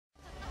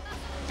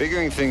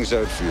Figuring things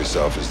out for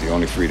yourself is the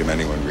only freedom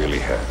anyone really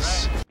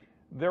has.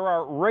 There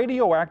are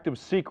radioactive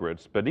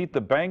secrets beneath the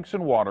banks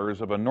and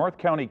waters of a North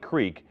County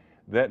creek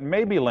that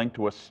may be linked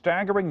to a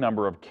staggering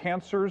number of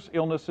cancers,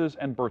 illnesses,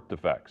 and birth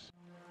defects.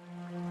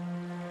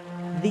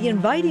 The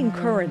inviting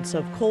currents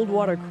of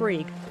Coldwater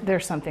Creek,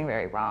 There's something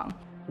very wrong.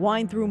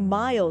 wind through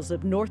miles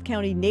of North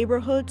County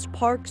neighborhoods,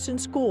 parks, and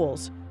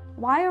schools.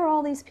 Why are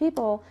all these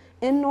people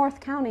in North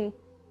County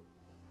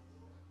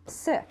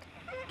sick?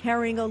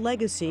 Carrying a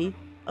legacy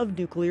of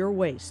nuclear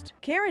waste.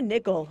 Karen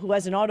Nickel, who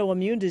has an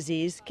autoimmune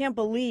disease, can't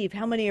believe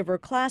how many of her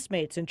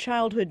classmates and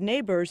childhood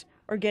neighbors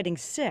are getting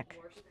sick.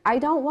 I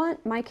don't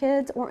want my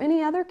kids or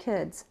any other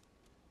kids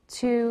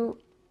to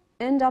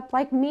end up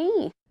like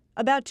me.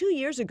 About 2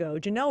 years ago,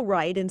 Janelle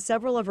Wright and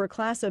several of her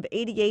class of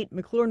 '88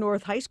 McClure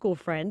North High School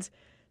friends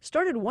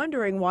started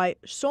wondering why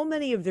so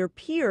many of their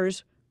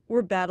peers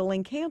were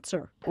battling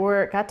cancer.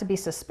 Where it got to be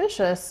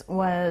suspicious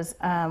was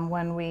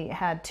when we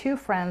had two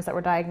friends that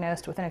were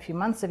diagnosed within a few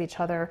months of each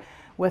other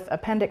with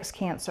appendix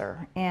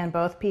cancer, and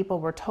both people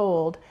were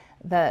told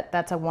that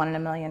that's a 1 in a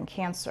million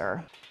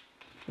cancer.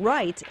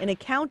 Wright, an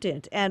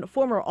accountant and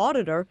former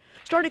auditor,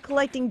 started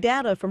collecting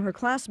data from her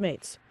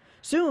classmates.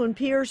 Soon,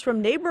 peers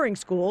from neighboring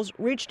schools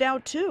reached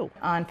out too.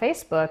 On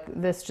Facebook,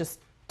 this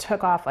just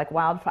took off like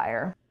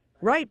wildfire.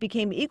 Wright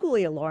became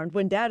equally alarmed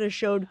when data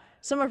showed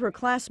some of her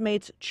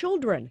classmates'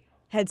 children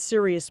had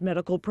serious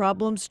medical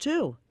problems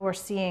too. We're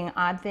seeing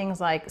odd things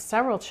like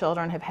several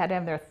children have had to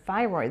have their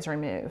thyroids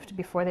removed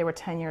before they were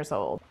 10 years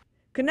old.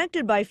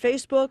 Connected by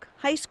Facebook,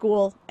 high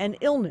school, and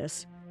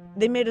illness,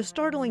 they made a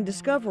startling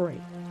discovery.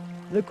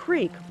 The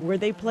creek where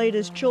they played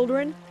as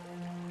children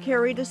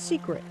carried a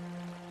secret.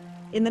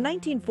 In the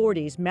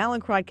 1940s,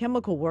 Mallinckrodt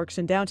Chemical Works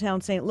in downtown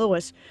St.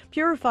 Louis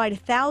purified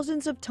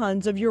thousands of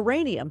tons of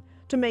uranium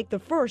to make the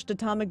first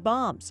atomic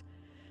bombs.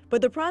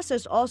 But the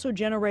process also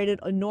generated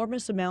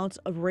enormous amounts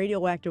of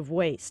radioactive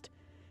waste.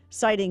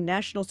 Citing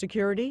national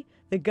security,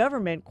 the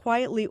government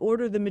quietly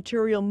ordered the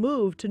material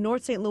moved to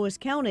North St. Louis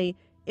County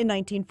in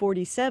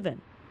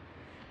 1947.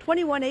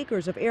 21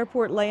 acres of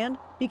airport land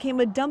became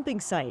a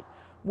dumping site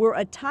where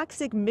a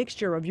toxic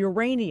mixture of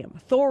uranium,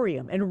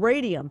 thorium, and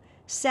radium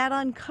sat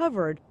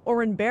uncovered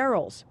or in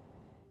barrels.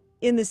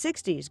 In the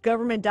 60s,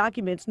 government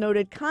documents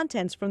noted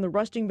contents from the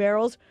rusting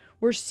barrels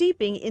were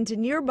seeping into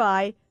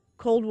nearby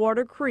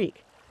Coldwater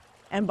Creek.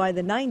 And by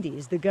the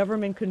 90s, the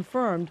government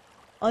confirmed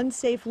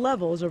unsafe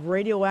levels of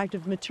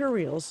radioactive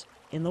materials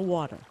in the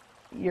water.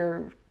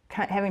 You're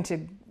having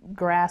to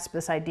grasp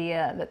this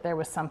idea that there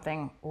was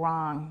something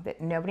wrong that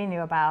nobody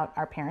knew about,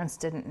 our parents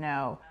didn't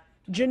know.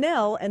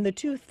 Janelle and the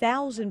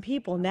 2,000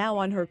 people now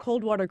on her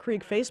Coldwater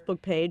Creek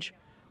Facebook page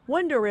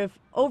wonder if,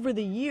 over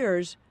the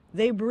years,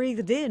 they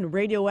breathed in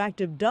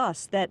radioactive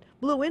dust that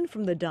blew in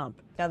from the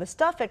dump. Now, the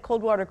stuff at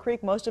Coldwater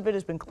Creek, most of it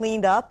has been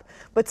cleaned up,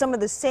 but some of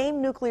the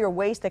same nuclear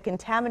waste that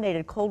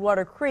contaminated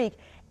Coldwater Creek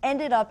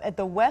ended up at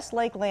the West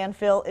Lake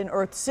landfill in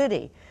Earth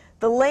City.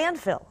 The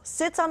landfill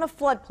sits on a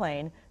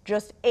floodplain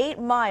just 8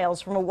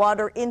 miles from a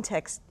water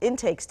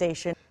intake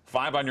station.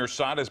 5 on Your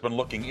Side has been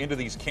looking into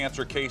these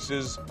cancer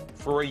cases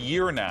for a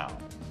year now.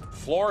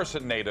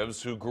 Florissant natives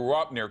who grew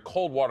up near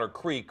Coldwater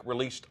Creek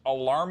released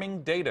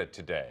alarming data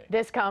today.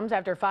 This comes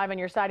after 5 on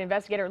Your Side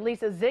investigator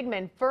Lisa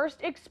Zigman first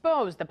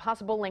exposed the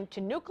possible link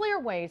to nuclear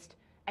waste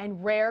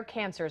and rare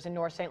cancers in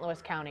North St.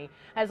 Louis County.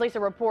 As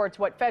Lisa reports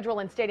what federal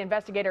and state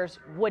investigators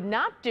would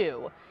not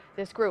do,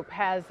 this group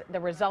has the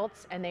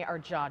results and they are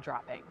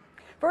jaw-dropping.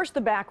 First,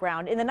 the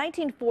background. In the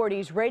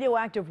 1940s,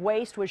 radioactive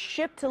waste was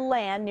shipped to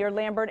land near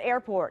Lambert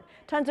Airport.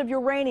 Tons of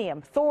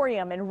uranium,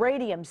 thorium, and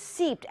radium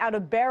seeped out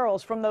of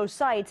barrels from those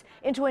sites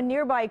into a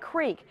nearby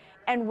creek,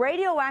 and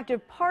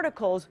radioactive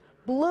particles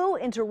blew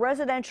into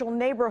residential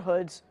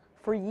neighborhoods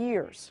for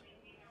years.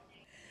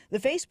 The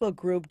Facebook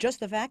group, Just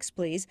the Facts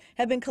Please,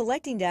 have been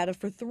collecting data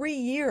for 3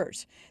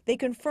 years. They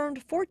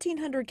confirmed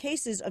 1,400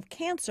 cases of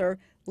cancer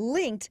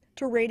linked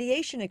to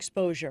radiation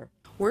exposure.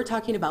 We're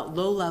talking about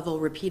low-level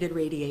repeated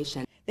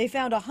radiation. They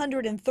found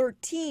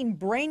 113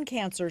 brain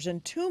cancers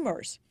and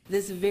tumors.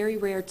 This very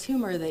rare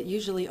tumor that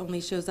usually only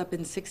shows up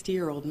in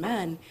 60-year-old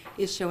men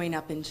is showing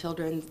up in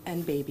children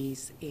and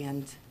babies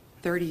and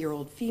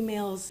 30-year-old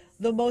females.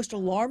 The most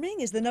alarming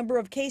is the number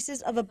of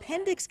cases of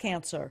appendix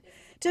cancer.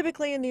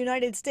 Typically in the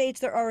United States,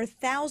 there are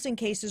 1,000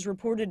 cases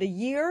reported a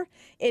year.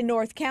 In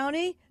North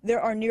County, there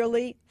are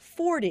nearly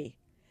 40.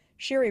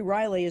 Sherry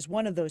Riley is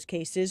one of those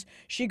cases.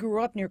 She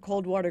grew up near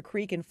Coldwater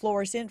Creek in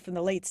Florissant from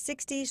the late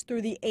 60s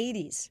through the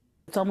 80s.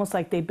 It's almost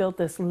like they built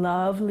this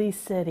lovely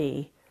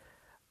city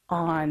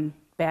on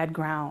bad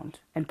ground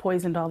and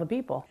poisoned all the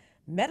people.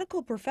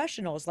 Medical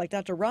professionals like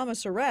Dr. Rama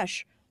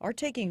Suresh are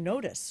taking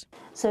notice.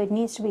 So it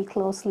needs to be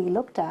closely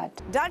looked at.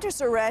 Dr.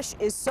 Suresh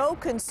is so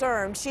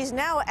concerned, she's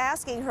now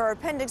asking her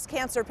appendix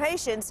cancer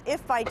patients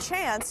if by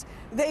chance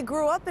they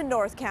grew up in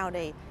North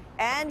County,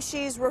 and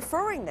she's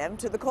referring them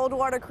to the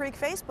Coldwater Creek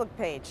Facebook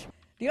page.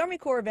 The Army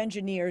Corps of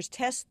Engineers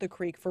tests the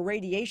creek for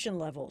radiation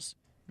levels.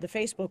 The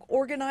Facebook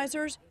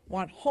organizers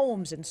want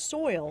homes and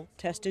soil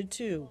tested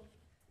too.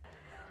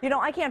 You know,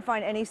 I can't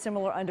find any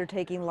similar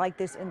undertaking like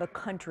this in the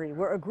country,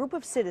 where a group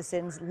of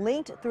citizens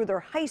linked through their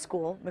high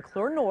school,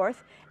 McClure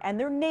North, and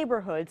their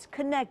neighborhoods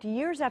connect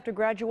years after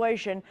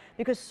graduation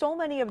because so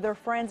many of their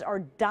friends are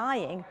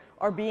dying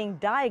or being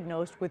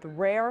diagnosed with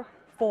rare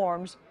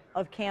forms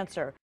of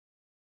cancer.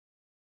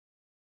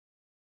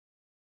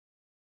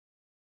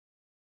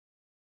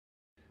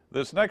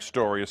 This next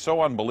story is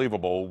so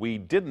unbelievable, we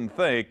didn't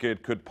think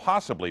it could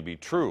possibly be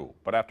true.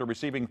 But after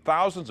receiving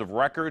thousands of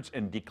records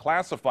and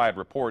declassified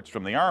reports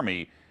from the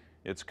Army,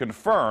 it's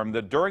confirmed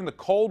that during the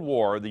Cold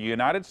War, the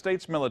United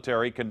States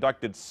military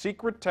conducted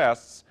secret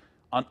tests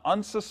on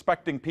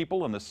unsuspecting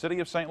people in the city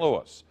of St.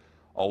 Louis.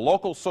 A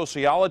local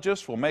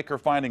sociologist will make her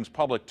findings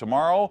public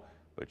tomorrow,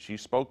 but she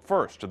spoke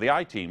first to the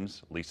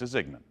ITeam's Lisa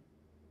Zigman.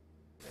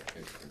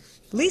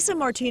 Lisa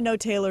Martino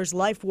Taylor's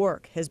life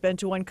work has been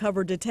to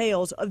uncover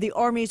details of the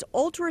Army's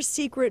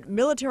ultra-secret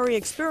military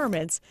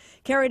experiments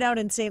carried out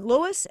in St.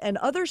 Louis and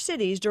other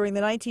cities during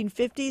the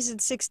 1950s and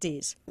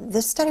 60s.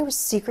 This study was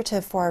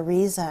secretive for a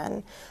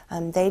reason.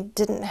 They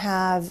didn't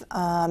have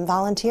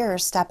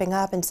volunteers stepping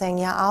up and saying,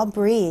 yeah, I'll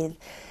breathe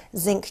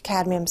zinc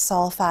cadmium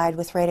sulfide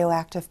with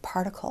radioactive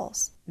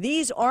particles.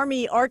 These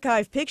Army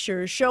archive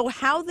pictures show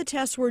how the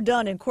tests were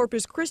done in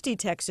Corpus Christi,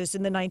 Texas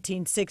in the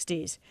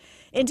 1960s.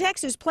 In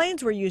Texas,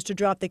 planes were used to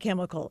drop the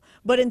chemical,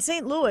 but in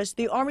St. Louis,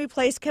 the Army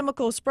placed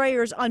chemical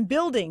sprayers on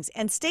buildings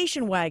and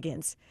station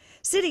wagons.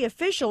 City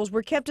officials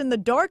were kept in the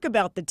dark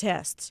about the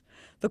tests.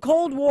 The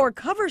Cold War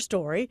cover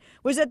story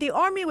was that the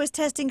Army was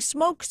testing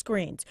smoke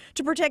screens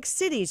to protect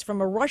cities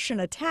from a Russian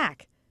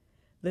attack.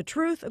 The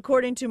truth,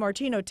 according to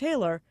Martino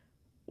Taylor,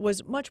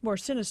 was much more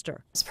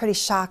sinister. It's pretty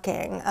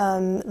shocking.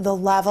 The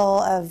level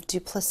of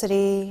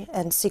duplicity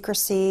and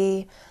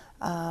secrecy,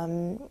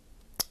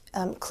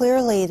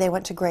 clearly they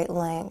went to great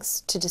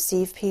lengths to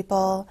deceive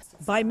people.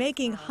 By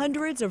making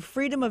hundreds of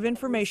Freedom of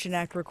Information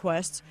Act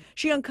requests,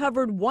 she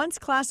uncovered once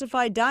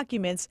classified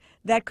documents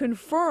that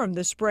confirmed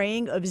the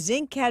spraying of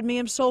zinc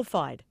cadmium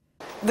sulfide.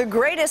 The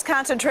greatest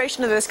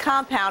concentration of this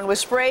compound was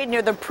sprayed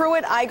near the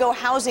Pruitt-Igoe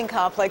housing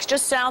complex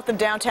just south of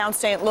downtown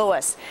St.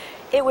 Louis.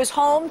 It was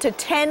home to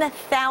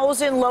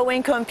 10,000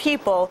 low-income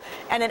people,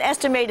 and an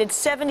estimated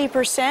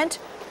 70%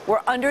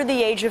 were under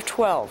the age of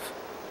 12.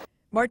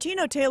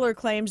 Martino Taylor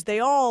claims they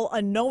all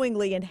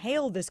unknowingly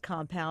inhaled this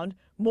compound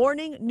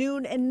morning,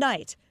 noon, and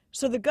night,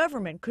 so the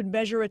government could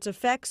measure its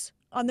effects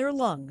on their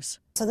lungs.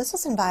 So this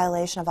was in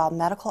violation of all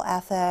medical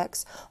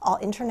ethics, all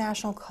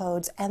international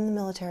codes, and the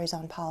military's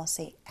own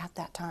policy at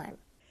that time.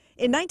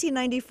 In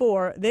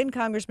 1994, then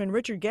Congressman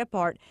Richard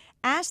Gephardt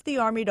asked the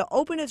Army to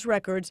open its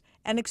records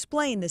and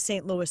explain the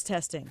St. Louis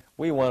testing.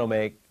 We want to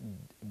make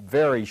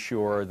very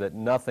sure that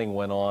nothing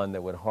went on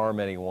that would harm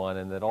anyone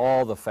and that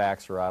all the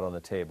facts are out on the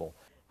table.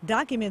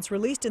 Documents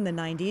released in the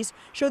 90s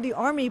show the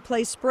Army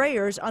placed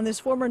sprayers on this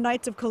former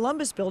Knights of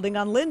Columbus building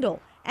on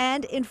Lindell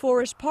and in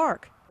Forest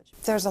Park.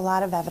 There's a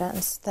lot of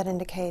evidence that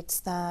indicates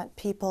that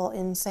people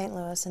in St.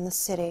 Louis, in the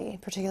city,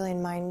 particularly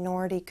in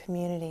minority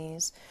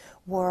communities,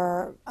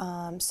 were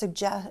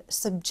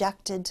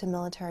subjected to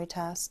military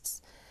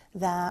tests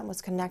that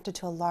was connected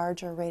to a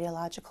larger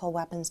radiological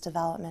weapons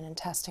development and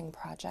testing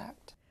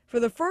project. For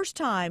the first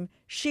time,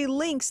 she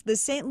links the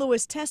St.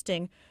 Louis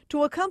testing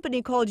to a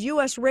company called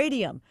U.S.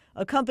 Radium,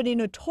 a company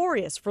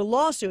notorious for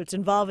lawsuits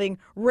involving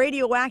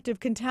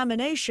radioactive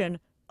contamination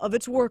of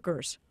its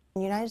workers.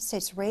 United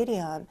States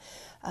Radium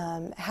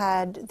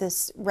had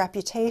this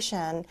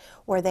reputation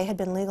where they had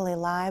been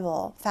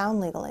found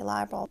legally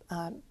liable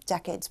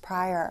decades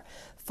prior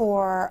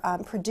for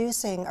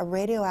producing a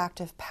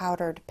radioactive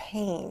powdered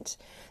paint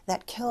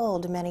that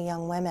killed many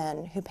young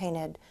women who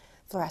painted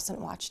fluorescent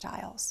watch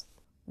dials.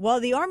 While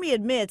the Army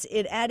admits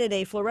it added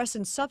a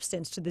fluorescent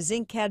substance to the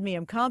zinc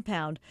cadmium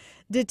compound,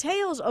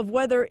 details of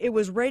whether it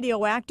was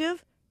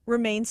radioactive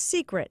remain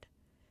secret.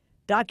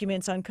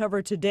 Documents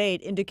uncovered to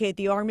date indicate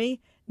the Army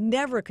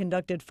never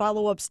conducted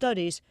follow-up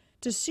studies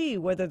to see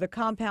whether the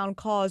compound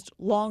caused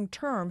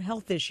long-term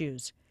health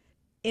issues.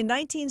 In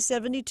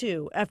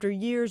 1972, after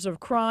years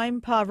of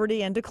crime,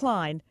 poverty, and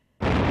decline,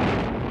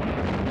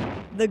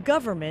 the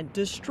government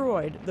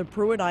destroyed the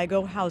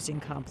Pruitt-Igoe housing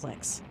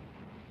complex.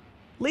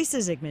 Lisa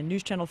Zigman,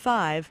 News Channel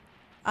 5,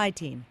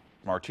 ITeam.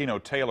 Martino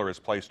Taylor has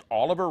placed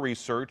all of her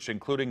research,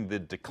 including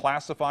the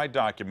declassified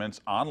documents,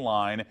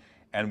 online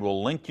and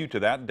will link you to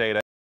that data